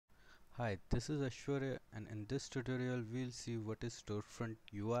Hi, this is Aishwary, and in this tutorial we'll see what is Storefront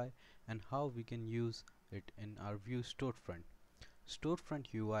UI and how we can use it in our Vue Storefront. Storefront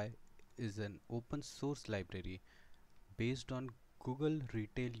UI is an open source library based on Google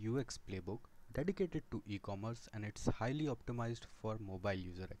Retail UX Playbook dedicated to e-commerce, and it's highly optimized for mobile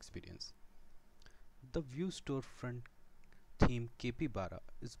user experience. The Vue Storefront theme Capybara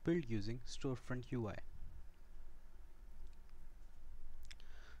is built using Storefront UI.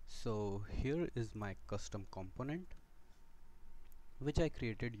 So here is my custom component which I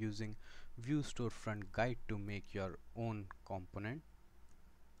created using Vue Storefront guide to make your own component,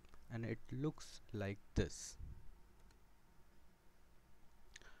 and it looks like this.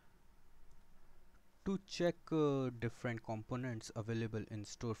 To check different components available in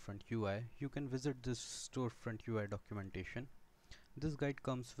Storefront UI, you can visit this Storefront UI documentation. This guide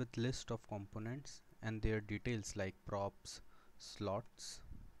comes with list of components and their details like props, slots,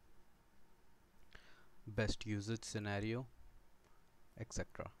 best usage scenario,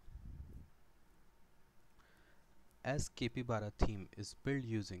 etc. As Capybara theme is built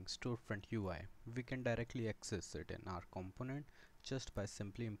using Storefront UI, we can directly access it in our component just by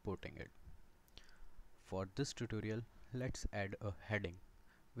simply importing it. For this tutorial, let's add a heading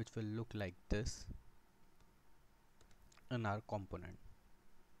which will look like this in our component.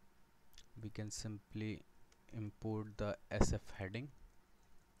 We can simply import the SF heading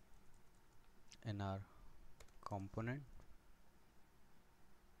in our component.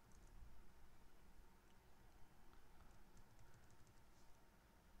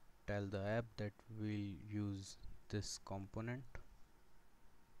 Tell the app that we'll use this component.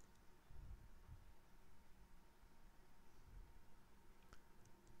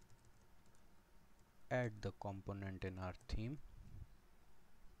 Add the component in our theme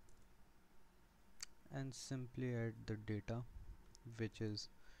and simply add the data which is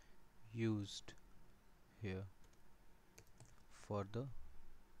used here for the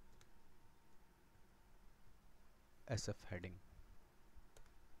SF heading.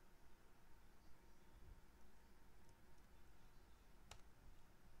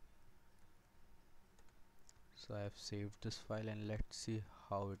 So I have saved this file, and let's see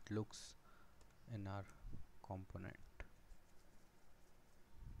how it looks in our component.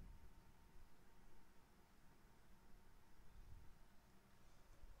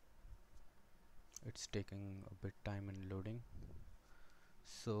 It's taking a bit time in loading.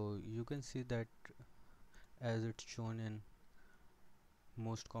 So you can see that as it's shown in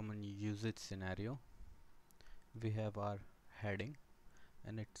most common usage scenario, we have our heading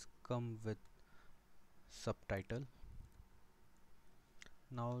and it's come with subtitle.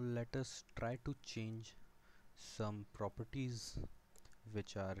 Now let us try to change some properties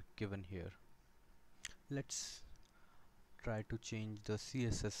which are given here. Let's try to change the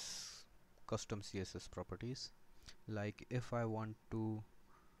CSS, custom CSS properties. Like if I want to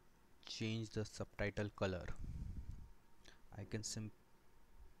change the subtitle color, I can simply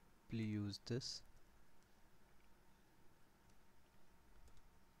use this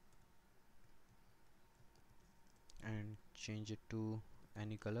and change it to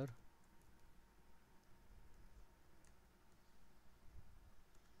any color.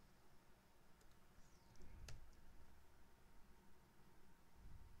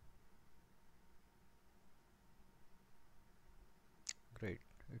 Great,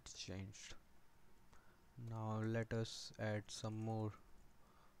 it's changed. Now let us add some more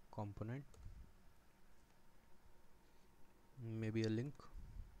component, maybe a link.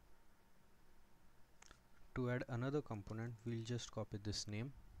 To add another component, we'll just copy this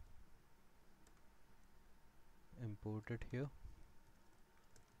name, import it here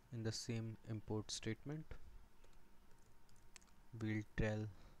in the same import statement. We'll tell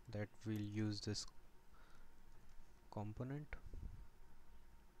that we'll use this component,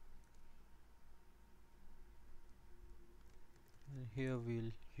 and here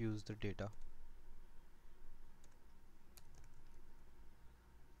we'll use the data.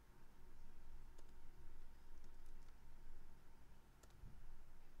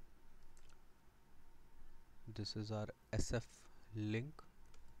 This is our SF link.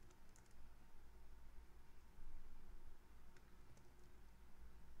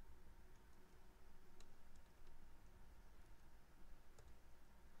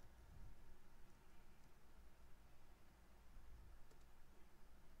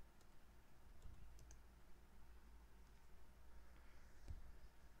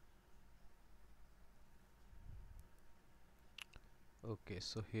 Okay,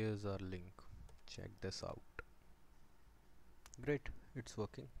 so here's our link. Check this out. Great, it's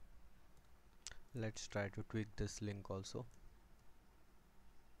working. Let's try to tweak this link also.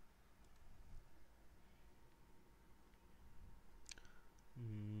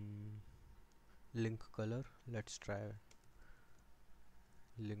 link color. Let's try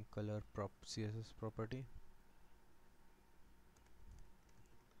link color css property.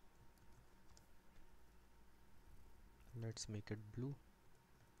 Let's make it blue.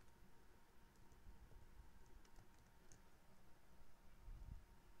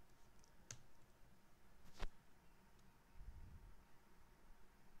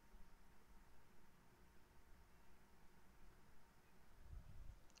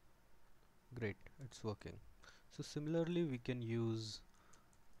 Great, it's working. So similarly we can use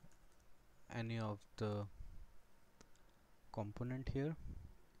any of the component here.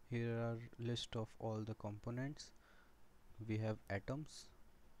 Here are list of all the components. We have atoms,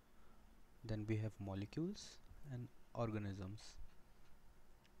 then we have molecules and organisms,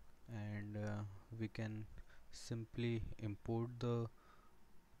 and we can simply import the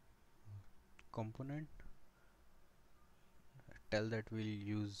component, tell that we'll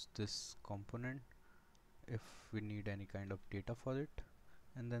use this component if we need any kind of data for it,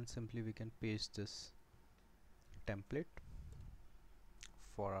 and then simply we can paste this template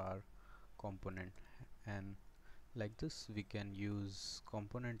for our component, and like this we can use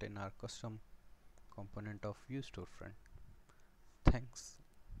component in our custom component of Vue Storefront. Thanks.